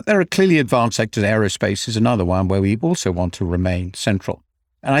 But there are clearly advanced sectors. Aerospace is another one where we also want to remain central.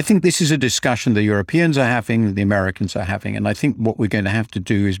 And I think this is a discussion the Europeans are having, the Americans are having. And I think what we're going to have to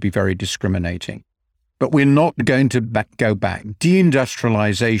do is be very discriminating. But we're not going to go back.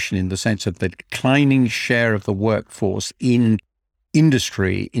 Deindustrialization, in the sense of the declining share of the workforce in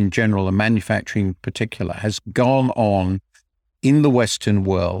industry in general and manufacturing in particular, has gone on in the Western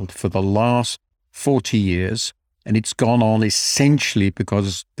world for the last 40 years. And it's gone on essentially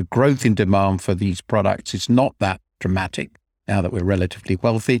because the growth in demand for these products is not that dramatic now that we're relatively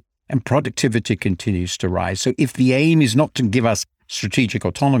wealthy, and productivity continues to rise. So if the aim is not to give us strategic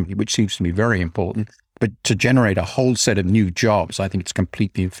autonomy, which seems to me very important, but to generate a whole set of new jobs, I think it's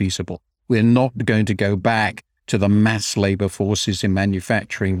completely infeasible. We're not going to go back to the mass labor forces in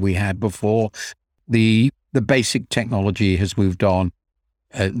manufacturing we had before. The basic technology has moved on.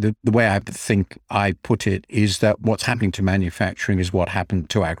 The way I think I put it is that what's happening to manufacturing is what happened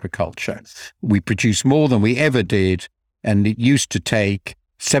to agriculture. We produce more than we ever did, and it used to take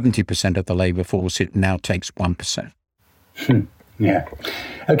 70% of the labor force. It now takes 1%. Yeah.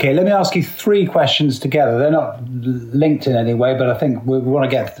 Okay, let me ask you three questions together. They're not linked in any way, but I think we want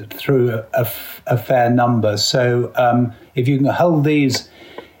to get through a fair number. So if you can hold these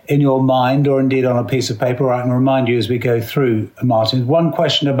in your mind or indeed on a piece of paper, or I can remind you as we go through, Martin. One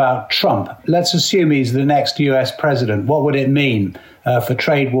question about Trump. Let's assume he's the next US president. What would it mean for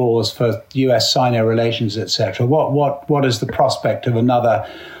trade wars, for US-China relations, etc.? What is the prospect of another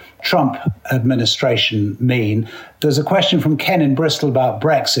Trump administration mean? There's a question from Ken in Bristol about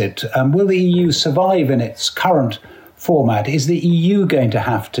Brexit. Will the EU survive in its current format? Is the EU going to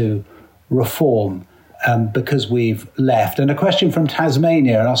have to reform because we've left? And a question from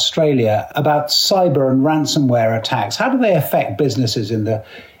Tasmania in Australia about cyber and ransomware attacks. How do they affect businesses in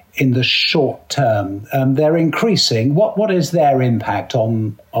the short term? They're increasing. What is their impact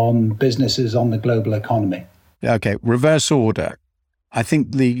on businesses, on the global economy? Okay, reverse order. I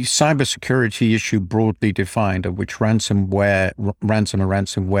think the cybersecurity issue broadly defined, of which ransom and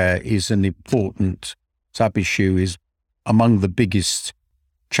ransomware is an important sub-issue, is among the biggest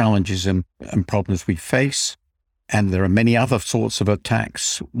challenges and problems we face. And there are many other sorts of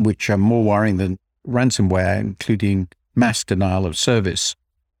attacks which are more worrying than ransomware, including mass denial of service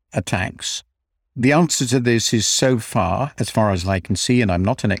attacks. The answer to this is so far as I can see, and I'm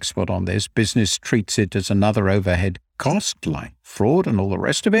not an expert on this, business treats it as another overhead cost like fraud and all the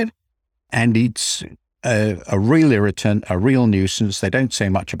rest of it. And it's a real irritant, a real nuisance. They don't say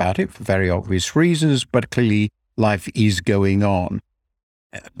much about it for very obvious reasons, but clearly life is going on.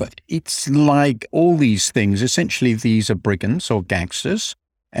 But it's like all these things. Essentially, these are brigands or gangsters.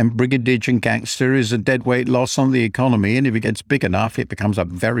 And brigandage and gangster is a deadweight loss on the economy. And if it gets big enough, it becomes a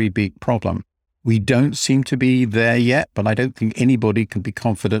very big problem. We don't seem to be there yet, but I don't think anybody can be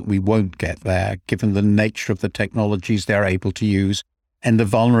confident we won't get there, given the nature of the technologies they're able to use and the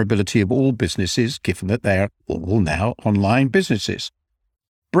vulnerability of all businesses, given that they're all now online businesses.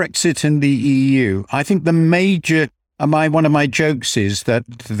 Brexit and the EU. I think the major, one of my jokes is that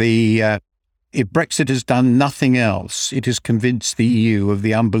if Brexit has done nothing else, it has convinced the EU of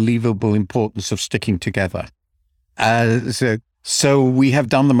the unbelievable importance of sticking together. So we have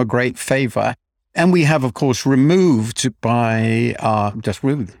done them a great favor. And we have, of course, removed the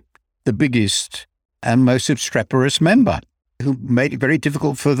biggest and most obstreperous member, who made it very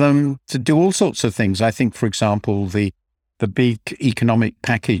difficult for them to do all sorts of things. I think, for example, the big economic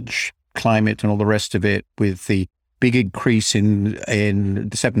package, climate and all the rest of it, with the big increase in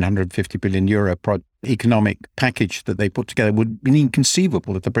the 750 billion euro economic package that they put together would have been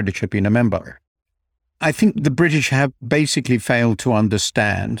inconceivable if the British had been a member. I think the British have basically failed to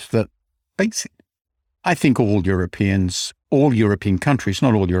understand that I think all European countries,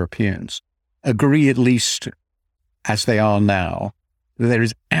 not all Europeans, agree, at least as they are now, that there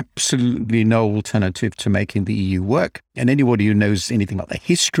is absolutely no alternative to making the EU work. And anybody who knows anything about the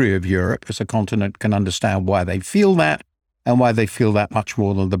history of Europe as a continent can understand why they feel that, and why they feel that much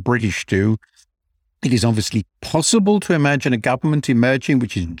more than the British do. It is obviously possible to imagine a government emerging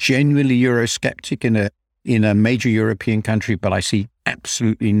which is genuinely Eurosceptic in a major European country, but I see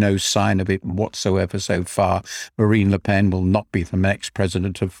absolutely no sign of it whatsoever so far. Marine Le Pen will not be the next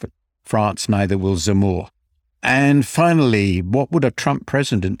president of France, neither will Zemmour. And finally, what would a Trump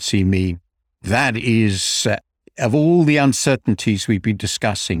presidency mean? That is, of all the uncertainties we've been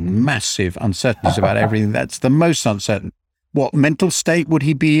discussing, massive uncertainties about everything, that's the most uncertain. What mental state would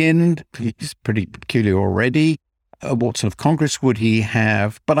he be in? He's pretty peculiar already. What sort of Congress would he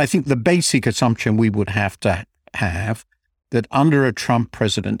have? But I think the basic assumption we would have to have that under a Trump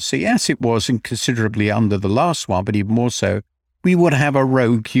presidency, as it was considerably under the last one, but even more so, we would have a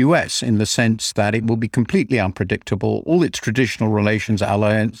rogue US in the sense that it will be completely unpredictable. All its traditional relations,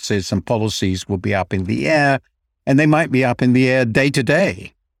 alliances and policies will be up in the air, and they might be up in the air day to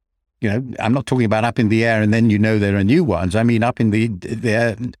day. I'm not talking about up in the air and then there are new ones. I mean, up in the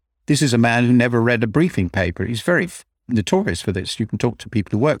air. This is a man who never read a briefing paper. He's very notorious for this. You can talk to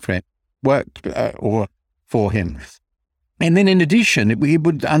people who worked for him. And then in addition, it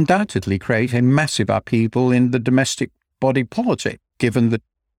would undoubtedly create a massive upheaval in the domestic body politic, given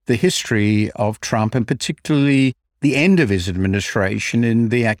the history of Trump and particularly the end of his administration in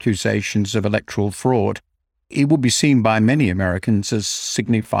the accusations of electoral fraud. It would be seen by many Americans as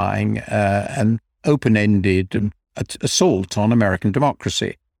signifying an open-ended assault on American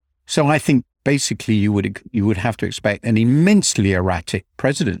democracy. So I think basically you would have to expect an immensely erratic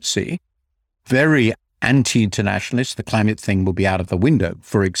presidency, very anti-internationalist. The climate thing will be out of the window,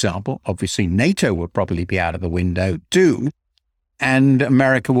 for example. Obviously, NATO will probably be out of the window too. And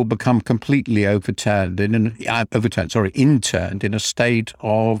America will become completely interned in a state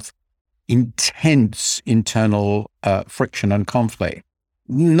of intense internal friction and conflict.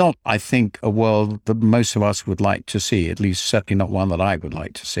 Not, I think, a world that most of us would like to see, at least certainly not one that I would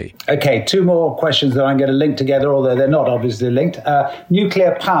like to see. Okay, two more questions that I'm going to link together, although they're not obviously linked.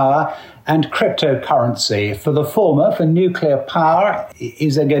 Nuclear power and cryptocurrency. For the former, for nuclear power,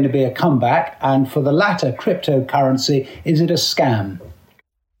 is there going to be a comeback? And for the latter, cryptocurrency, is it a scam?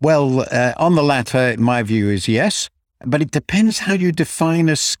 Well, on the latter, my view is yes, but it depends how you define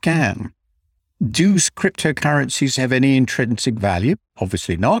a scam. Do cryptocurrencies have any intrinsic value?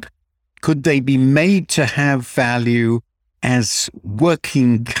 Obviously not. Could they be made to have value as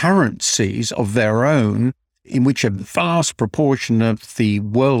working currencies of their own, in which a vast proportion of the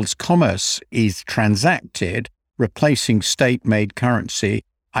world's commerce is transacted, replacing state-made currency?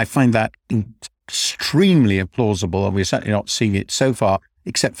 I find that extremely implausible, and we're certainly not seeing it so far,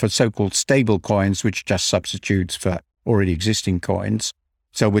 except for so-called stable coins, which just substitutes for already existing coins.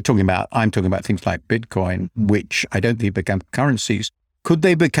 So I'm talking about things like Bitcoin, which I don't think become currencies. Could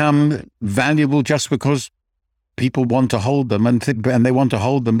they become valuable just because people want to hold them and they want to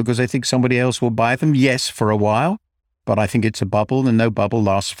hold them because they think somebody else will buy them? Yes, for a while, but I think it's a bubble and no bubble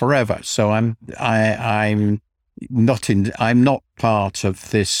lasts forever. So I'm I'm not part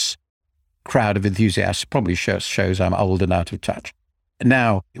of this crowd of enthusiasts. Probably shows I'm old and out of touch.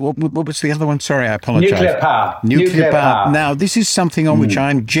 Now, what was the other one? Sorry, I apologize. Nuclear power. Now, this is something on which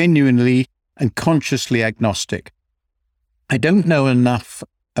I'm genuinely and consciously agnostic. I don't know enough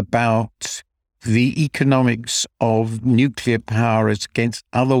about the economics of nuclear power as against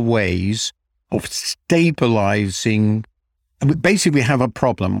other ways of stabilizing. Basically, we have a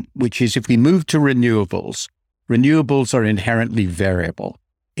problem, which is if we move to renewables are inherently variable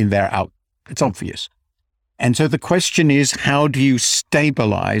in their output. It's obvious. And so the question is, how do you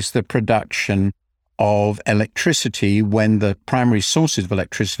stabilize the production of electricity when the primary sources of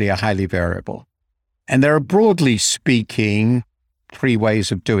electricity are highly variable? And there are, broadly speaking, three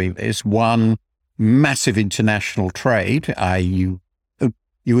ways of doing this. One, massive international trade. You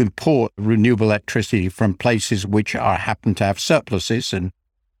import renewable electricity from places which happen to have surpluses. And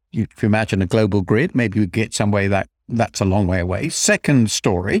if you imagine a global grid, maybe we get some way that's a long way away. Second,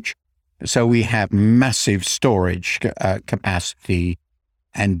 storage. So we have massive storage capacity,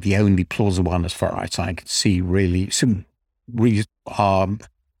 and the only plausible one, as far as I can see, really, some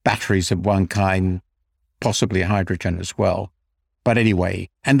batteries of one kind, possibly hydrogen as well. But anyway,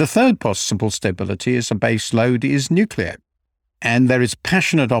 and the third possible stability as a base load is nuclear. And there is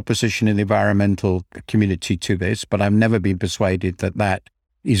passionate opposition in the environmental community to this, but I've never been persuaded that that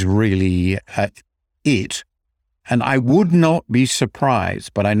is really it. And I would not be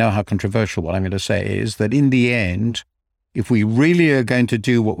surprised, but I know how controversial what I'm going to say is, that in the end, if we really are going to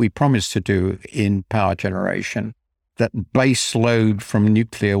do what we promised to do in power generation, that base load from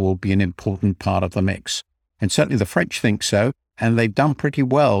nuclear will be an important part of the mix. And certainly the French think so, and they've done pretty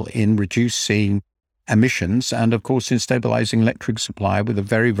well in reducing emissions and, of course, in stabilizing electric supply with a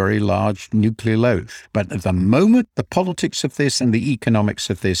very, very large nuclear load. But at the moment, the politics of this and the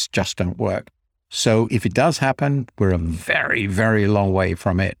economics of this just don't work. So if it does happen, we're a very, very long way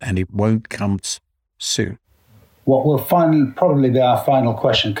from it, and it won't come soon. What will probably be our final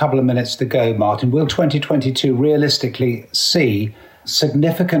question, a couple of minutes to go, Martin. Will 2022 realistically see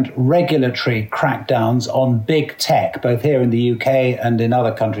significant regulatory crackdowns on big tech, both here in the UK and in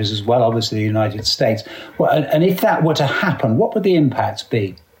other countries as well, obviously the United States? Well, and if that were to happen, what would the impacts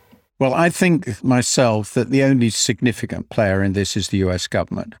be? Well, I think myself that the only significant player in this is the US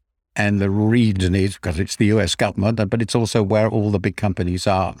government. And the reason is because it's the US government, but it's also where all the big companies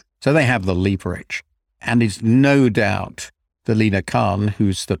are. So they have the leverage. And it's no doubt that Lina Khan,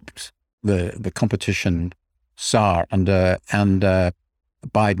 who's the competition czar under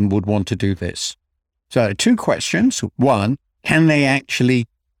Biden, would want to do this. So two questions. One, can they actually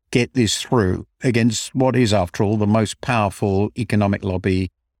get this through against what is, after all, the most powerful economic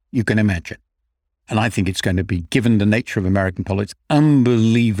lobby you can imagine? And I think it's going to be, given the nature of American politics,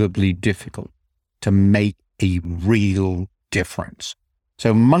 unbelievably difficult to make a real difference.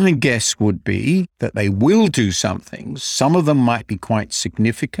 So my guess would be that they will do something. Some of them might be quite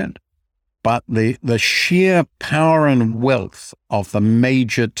significant, but the sheer power and wealth of the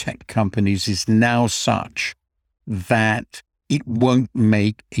major tech companies is now such that it won't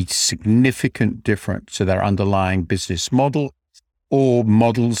make a significant difference to their underlying business model, or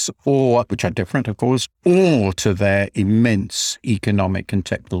models, or which are different, of course, or to their immense economic and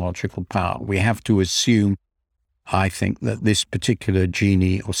technological power. We have to assume, I think, that this particular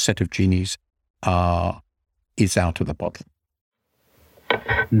genie or set of genies is out of the bottle.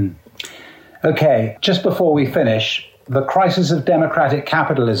 Okay, just before we finish, the crisis of democratic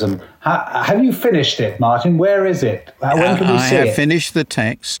capitalism. Have you finished it, Martin? Where is it? When can we see it? I have finished the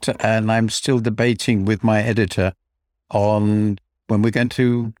text, and I'm still debating with my editor on when we're going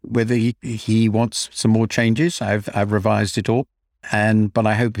to, whether he wants some more changes. I've revised it all, but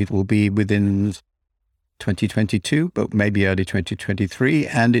I hope it will be within 2022, but maybe early 2023,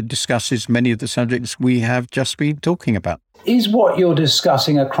 and it discusses many of the subjects we have just been talking about. Is what you're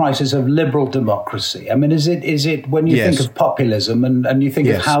discussing a crisis of liberal democracy? I mean, is it when you think of populism and you think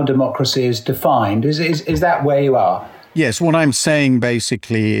of how democracy is defined, is that where you are? Yes, what I'm saying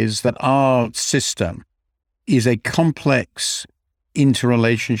basically is that our system is a complex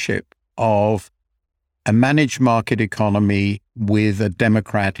interrelationship of a managed market economy with a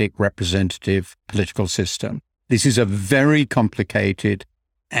democratic representative political system. This is a very complicated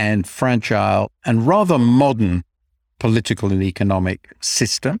and fragile and rather modern political and economic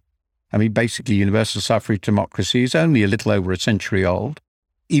system. I mean, basically, universal suffrage democracy is only a little over a century old.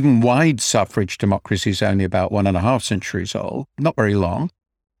 Even wide suffrage democracy is only about 1.5 centuries old, not very long.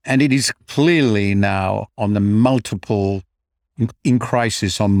 And it is clearly now on in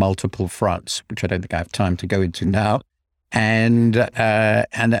crisis on multiple fronts, which I don't think I have time to go into now. And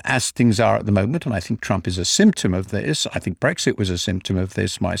as things are at the moment, and I think Trump is a symptom of this, I think Brexit was a symptom of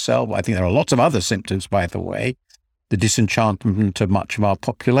this myself. I think there are lots of other symptoms, by the way. The disenchantment of much of our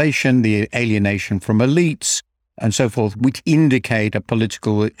population, the alienation from elites, and so forth, which indicate a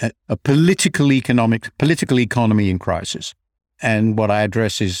political economy in crisis. And what I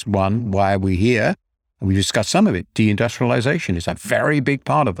address is, one, why are we here? And we discussed some of it. Deindustrialization is a very big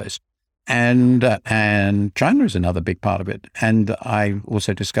part of this. And China is another big part of it. And I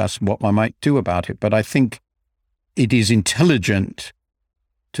also discuss what I might do about it. But I think it is intelligent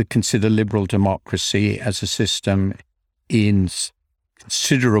to consider liberal democracy as a system in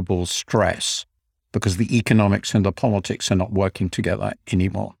considerable stress because the economics and the politics are not working together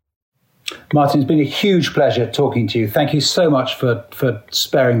anymore. Martin, it's been a huge pleasure talking to you. Thank you so much for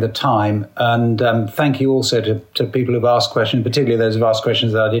sparing the time. And thank you also to people who've asked questions, particularly those who've asked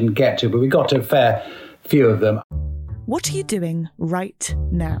questions that I didn't get to, but we got to a fair few of them. What are you doing right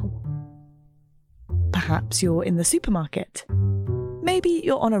now? Perhaps you're in the supermarket. Maybe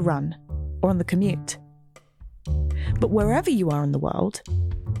you're on a run or on the commute. But wherever you are in the world,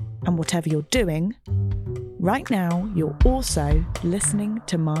 and whatever you're doing, right now, you're also listening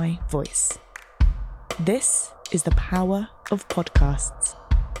to my voice. This is the power of podcasts.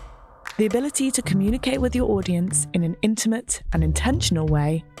 The ability to communicate with your audience in an intimate and intentional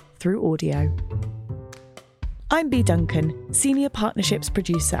way through audio. I'm Bea Duncan, Senior Partnerships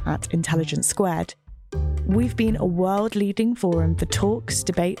Producer at Intelligence Squared. We've been a world-leading forum for talks,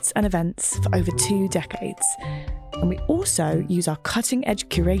 debates and events for over 2 decades. And we also use our cutting-edge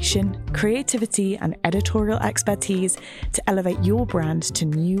curation, creativity and editorial expertise to elevate your brand to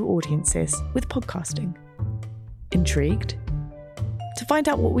new audiences with podcasting. Intrigued? To find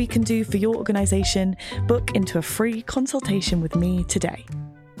out what we can do for your organisation, book into a free consultation with me today.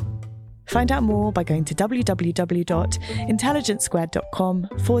 Find out more by going to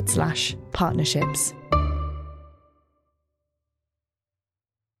www.intelligencesquared.com/partnerships.